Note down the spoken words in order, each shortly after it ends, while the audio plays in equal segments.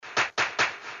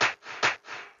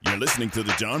You're listening to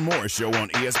The John Morris Show on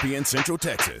ESPN Central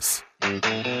Texas.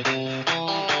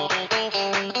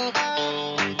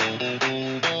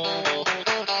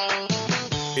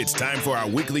 It's time for our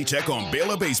weekly check on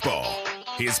Baylor baseball.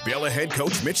 Here's Baylor head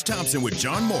coach Mitch Thompson with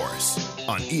John Morris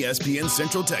on ESPN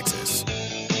Central Texas.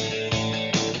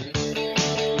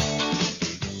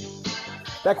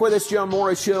 Back with us, John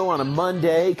Morris Show on a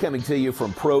Monday, coming to you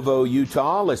from Provo,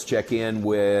 Utah. Let's check in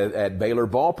at Baylor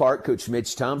Ballpark. Coach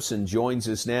Mitch Thompson joins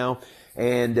us now.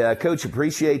 And, Coach,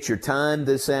 appreciate your time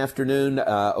this afternoon,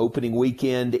 opening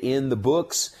weekend in the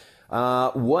books.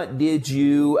 What's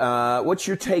your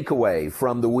takeaway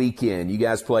from the weekend? You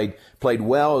guys played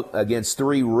well against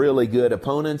three really good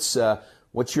opponents.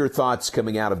 What's your thoughts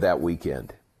coming out of that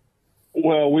weekend?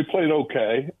 Well, we played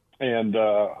okay. And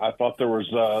I thought there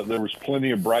was plenty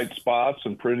of bright spots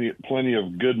and plenty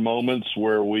of good moments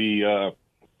where we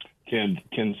can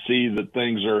see that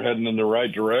things are heading in the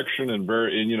right direction and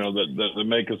that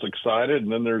make us excited.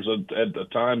 And then there's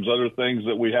at times other things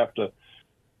that we have to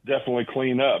definitely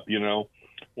clean up.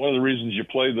 One of the reasons you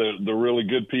play the really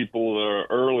good people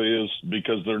early is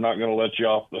because they're not going to let you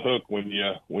off the hook when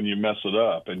you mess it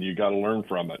up, and you got to learn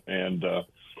from it. And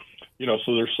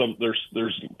so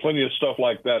there's plenty of stuff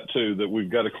like that too that we've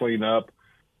got to clean up.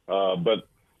 But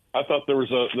I thought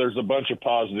there's a bunch of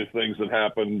positive things that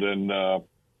happened, and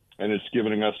it's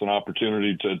giving us an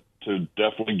opportunity to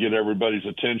definitely get everybody's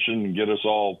attention and get us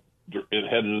all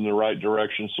headed in the right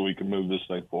direction so we can move this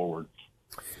thing forward.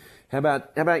 How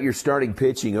about your starting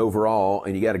pitching overall?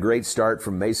 And you got a great start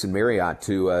from Mason Marriott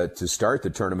to start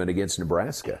the tournament against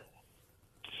Nebraska.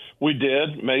 We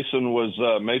did. Mason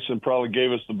probably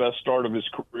gave us the best start of his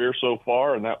career so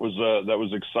far, and that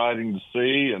was exciting to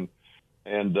see, and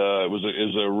it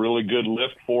was a really good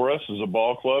lift for us as a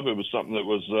ball club. It was something that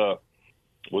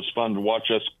was fun to watch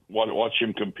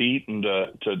him compete and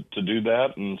to do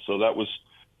that, and so that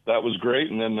was great.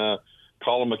 And then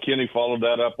Colin McKinney followed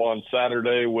that up on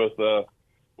Saturday with a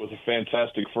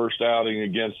fantastic first outing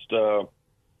against the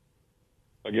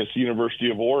University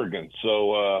of Oregon.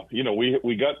 So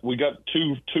we got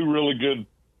two really good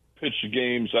pitch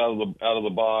games out of the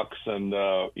box, and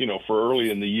for early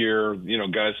in the year,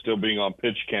 guys still being on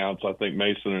pitch counts, I think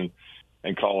Mason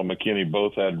and Colin McKinney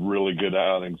both had really good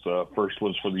outings, first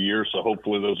ones for the year. So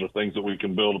hopefully those are things that we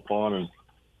can build upon, and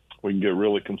we can get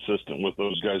really consistent with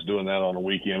those guys doing that on a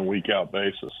week in, week out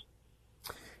basis.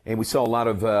 And we saw a lot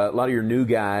of your new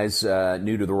guys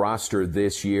new to the roster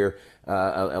this year.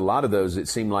 A lot of those, it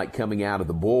seemed like, coming out of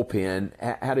the bullpen.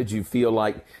 How did you feel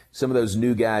like some of those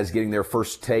new guys getting their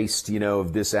first taste,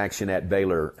 of this action at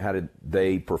Baylor? How did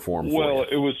they perform for you? Well,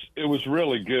 it was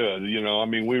really good.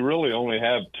 We really only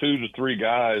have 2 to 3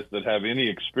 guys that have any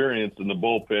experience in the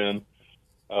bullpen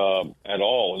at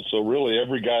all. And so really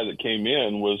every guy that came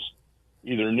in was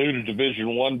either new to Division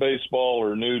I baseball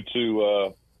or new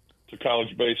to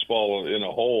college baseball in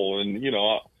a whole. And,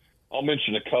 I'll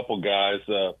mention a couple guys,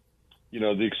 the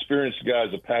experienced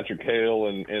guys of Patrick Hale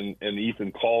and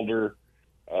Ethan Calder.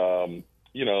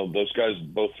 Those guys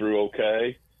both threw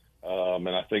okay. And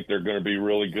I think they're going to be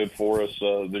really good for us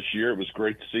this year. It was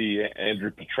great to see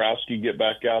Andrew Petrowski get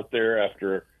back out there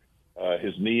after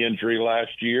his knee injury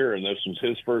last year, and this was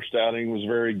his first outing, was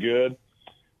very good.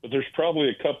 But there's probably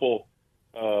a couple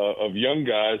of young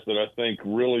guys that I think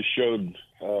really showed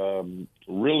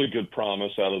really good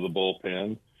promise out of the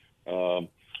bullpen.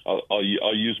 I'll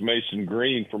use Mason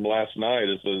Green from last night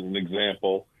as an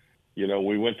example.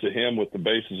 We went to him with the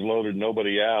bases loaded,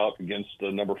 nobody out, against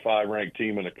the number 5 ranked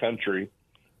team in the country.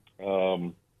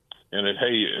 Hey,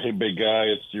 big guy,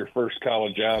 it's your first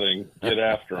college outing. Get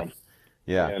after him.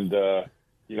 Yeah. And,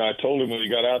 I told him when he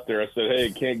got out there, I said, hey,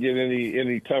 it can't get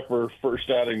any tougher first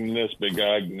outing than this, big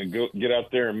guy. Go get out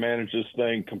there and manage this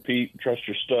thing, compete, trust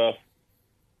your stuff.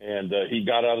 And he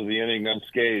got out of the inning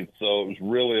unscathed. So it was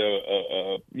really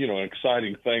an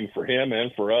exciting thing for him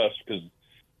and for us, because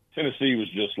Tennessee was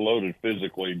just loaded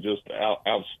physically, just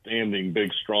outstanding,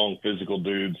 big, strong, physical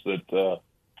dudes that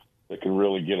can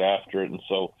really get after it. And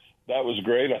so that was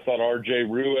great. I thought R.J.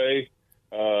 Rue,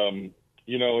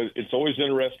 it's always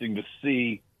interesting to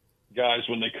see guys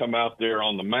when they come out there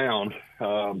on the mound.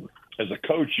 As a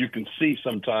coach, you can see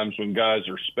sometimes when guys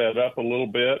are sped up a little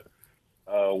bit,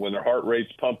 when their heart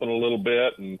rate's pumping a little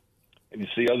bit, and you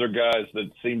see other guys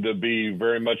that seem to be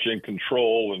very much in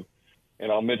control.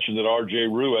 And I'll mention that R.J.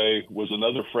 Rue was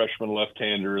another freshman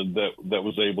left-hander that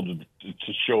was able to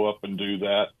show up and do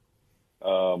that.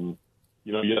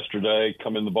 Yesterday,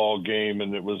 come in the ball game,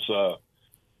 and it was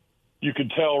you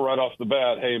could tell right off the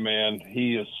bat, hey, man,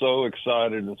 he is so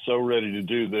excited and so ready to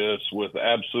do this with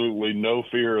absolutely no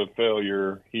fear of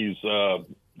failure. He's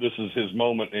this is his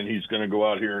moment and he's going to go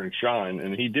out here and shine,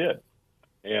 and he did.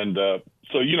 And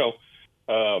so,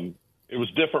 it was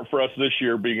different for us this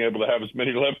year being able to have as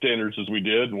many left-handers as we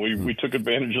did, and we took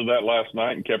advantage of that last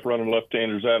night and kept running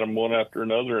left-handers at them one after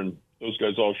another, and those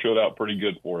guys all showed out pretty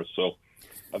good for us. So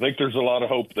I think there's a lot of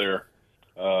hope there,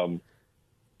 and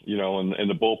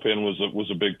the bullpen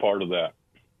was a big part of that.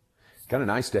 Kind of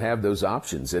nice to have those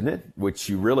options, isn't it? Which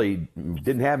you really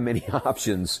didn't have many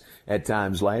options at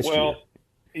times last year. Well,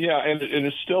 yeah, and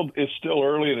it's still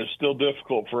early, and it's still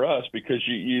difficult for us because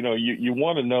you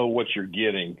want to know what you're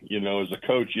getting. As a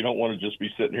coach, you don't want to just be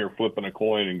sitting here flipping a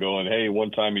coin and going, "Hey,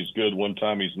 one time he's good, one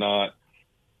time he's not."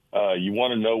 You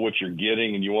want to know what you're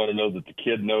getting, and you want to know that the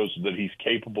kid knows that he's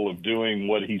capable of doing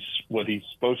what he's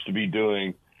supposed to be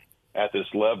doing at this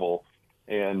level.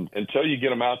 And until you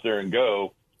get him out there and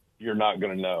go, you're not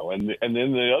going to know. And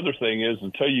then the other thing is,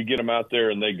 until you get them out there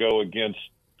and they go against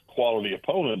quality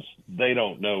opponents, they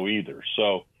don't know either.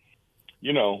 So,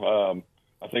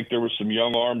 I think there were some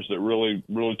young arms that really,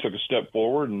 really took a step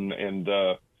forward. And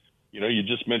you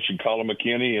just mentioned Colin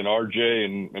McKinney and RJ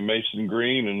and Mason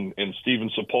Green and Steven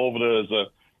Sepulveda as a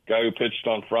guy who pitched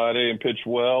on Friday and pitched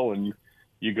well. And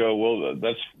you go, well,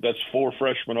 that's 4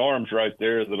 freshman arms right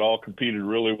there that all competed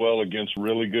really well against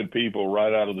really good people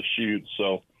right out of the chute.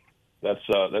 So that's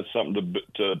something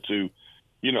to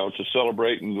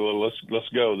celebrate and go, let's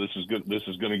go. This is good. This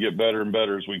is going to get better and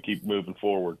better as we keep moving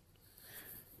forward.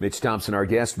 Mitch Thompson, our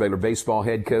guest, Baylor baseball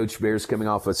head coach. Bears coming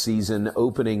off a season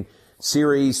opening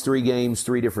series, 3 games,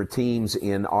 3 different teams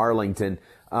in Arlington.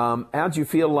 How'd you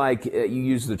feel like you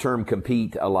use the term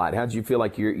compete a lot? How'd you feel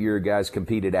like your guys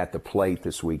competed at the plate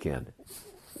this weekend?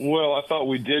 Well, I thought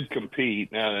we did compete,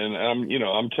 and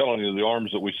I'm telling you, the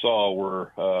arms that we saw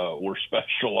were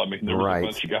special. I mean, there was a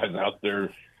bunch of guys out there,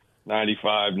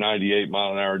 95, 98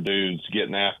 mile an hour dudes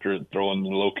getting after it, throwing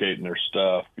and locating their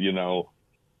stuff.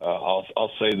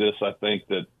 I'll say this: I think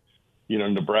that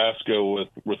Nebraska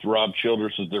with Rob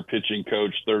Childress as their pitching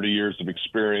coach, 30 years of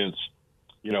experience.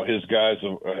 His guys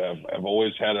have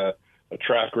always had a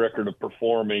track record of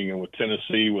performing, and with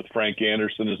Tennessee, with Frank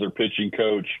Anderson as their pitching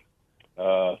coach,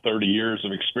 30 years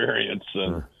of experience,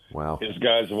 and wow. His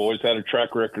guys have always had a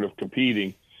track record of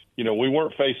competing. We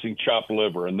weren't facing chopped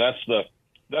liver, and that's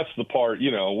the part.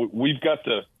 We've got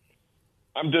to.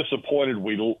 I'm disappointed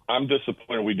we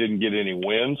didn't get any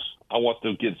wins. I want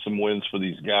to get some wins for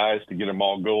these guys to get them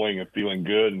all going and feeling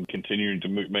good and continuing to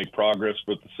make progress.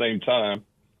 But at the same time,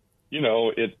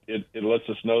 it lets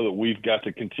us know that we've got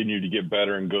to continue to get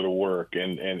better and go to work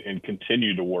and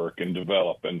continue to work and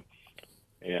develop.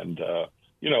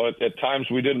 At times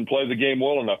we didn't play the game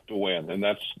well enough to win, and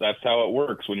that's how it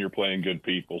works when you're playing good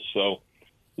people. So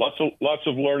lots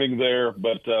of learning there,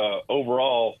 but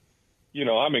overall,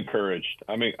 I'm encouraged.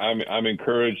 I'm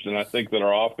encouraged, and I think that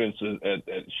our offense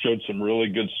showed some really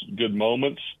good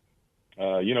moments.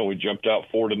 We jumped out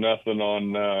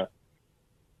 4-0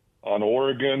 on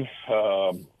Oregon,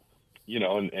 and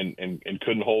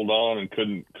couldn't hold on and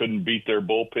couldn't beat their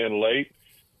bullpen late.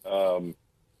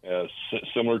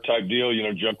 Similar type deal,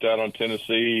 jumped out on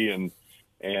Tennessee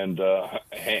and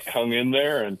hung in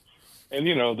there. And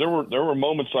there were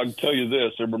moments, I can tell you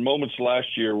this, there were moments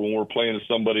last year when we were playing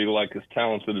somebody like as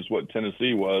talented as what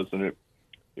Tennessee was, and it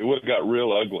would have got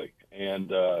real ugly.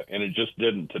 And it just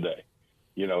didn't today.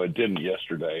 It didn't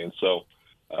yesterday. And so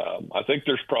I think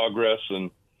there's progress,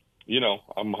 and,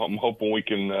 I'm hoping we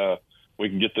can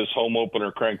get this home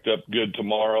opener cranked up good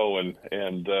tomorrow and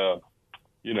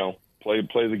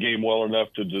play the game well enough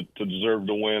to deserve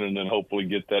to win, and then hopefully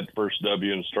get that first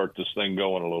W and start this thing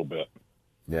going a little bit.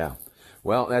 Yeah.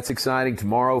 Well, that's exciting.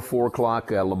 Tomorrow, 4 o'clock,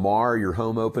 Lamar, your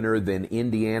home opener. Then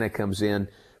Indiana comes in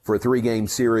for a 3-game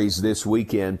series this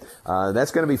weekend.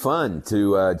 That's going to be fun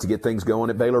to get things going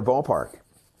at Baylor Ballpark.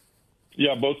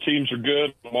 Yeah, both teams are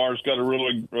good. Lamar's got a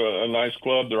really nice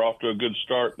club. They're off to a good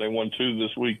start. They won 2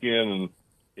 this weekend, and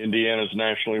Indiana's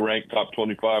nationally ranked top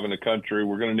 25 in the country.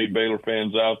 We're going to need Baylor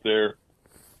fans out there.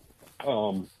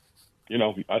 I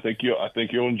think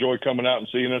you'll enjoy coming out and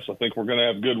seeing us. I think we're going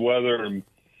to have good weather, and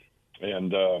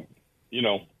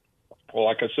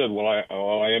like I said, while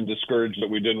I am discouraged that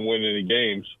we didn't win any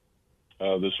games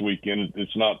this weekend,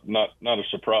 it's not a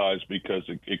surprise because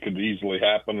it could easily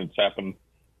happen. It's happened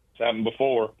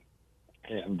before,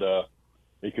 and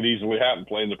it could easily happen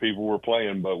playing the people we're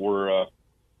playing. But we're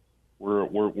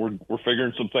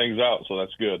figuring some things out, so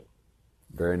that's good.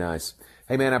 Very nice.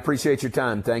 Hey, man, I appreciate your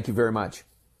time. Thank you very much.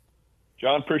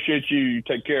 John, appreciate you. You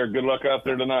take care. Good luck out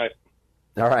there tonight.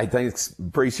 All right, thanks.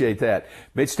 Appreciate that.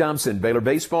 Mitch Thompson, Baylor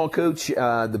baseball coach.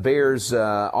 The Bears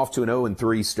off to an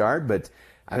 0-3 start, but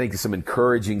I think some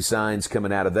encouraging signs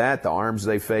coming out of that. The arms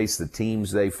they faced, the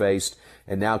teams they faced,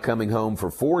 and now coming home for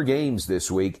 4 games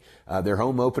this week. Their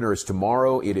home opener is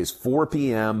tomorrow. It is 4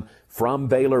 p.m. from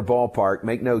Baylor Ballpark.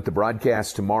 Make note, the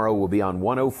broadcast tomorrow will be on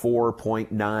 104.9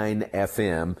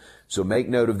 FM. So make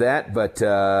note of that, but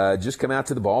just come out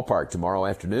to the ballpark tomorrow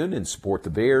afternoon and support the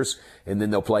Bears. And then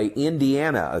they'll play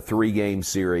Indiana, a 3-game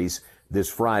series this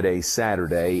Friday,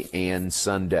 Saturday, and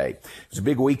Sunday. It's a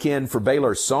big weekend for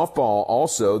Baylor softball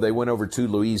also. They went over to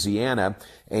Louisiana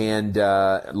and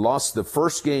lost the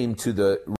first game to the